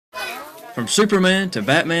From Superman to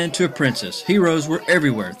Batman to a princess, heroes were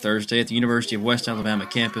everywhere Thursday at the University of West Alabama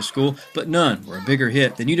Campus School, but none were a bigger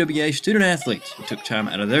hit than UWA student-athletes who took time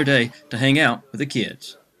out of their day to hang out with the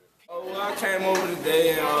kids. Well, I came over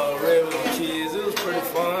today and read with the kids. It was pretty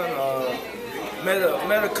fun.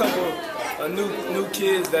 Met a couple of new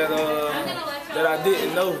kids that I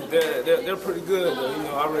didn't know. They're pretty good.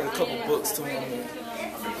 I read a couple books to them.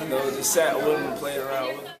 And, just sat with them and played around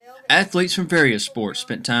with them. Athletes from various sports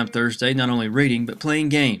spent time Thursday not only reading but playing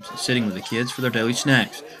games and sitting with the kids for their daily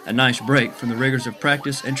snacks, a nice break from the rigors of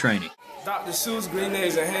practice and training. Dr. Seuss, Green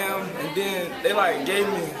Eggs and Ham, and then they gave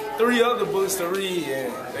me 3 other books to read,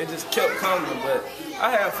 and they just kept coming. But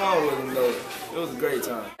I had fun with them though. It was a great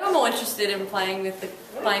time. I'm more interested in playing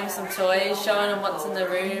some toys, showing them what's in the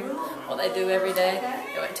room, what they do every day.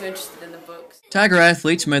 They weren't too interested in the books. Tiger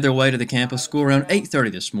athletes made their way to the campus school around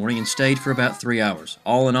 8:30 this morning and stayed for about 3 hours.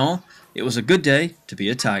 All in all, it was a good day to be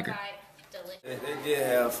a Tiger. They did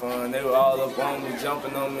have fun. They were all up on me,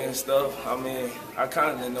 jumping on me and stuff. I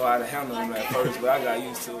kind of didn't know how to handle them at first, but I got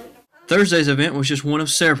used to it. Thursday's event was just one of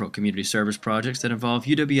several community service projects that involve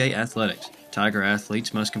UWA athletics. Tiger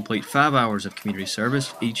athletes must complete 5 hours of community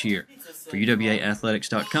service each year. For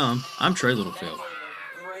UWAathletics.com, I'm Trey Littlefield.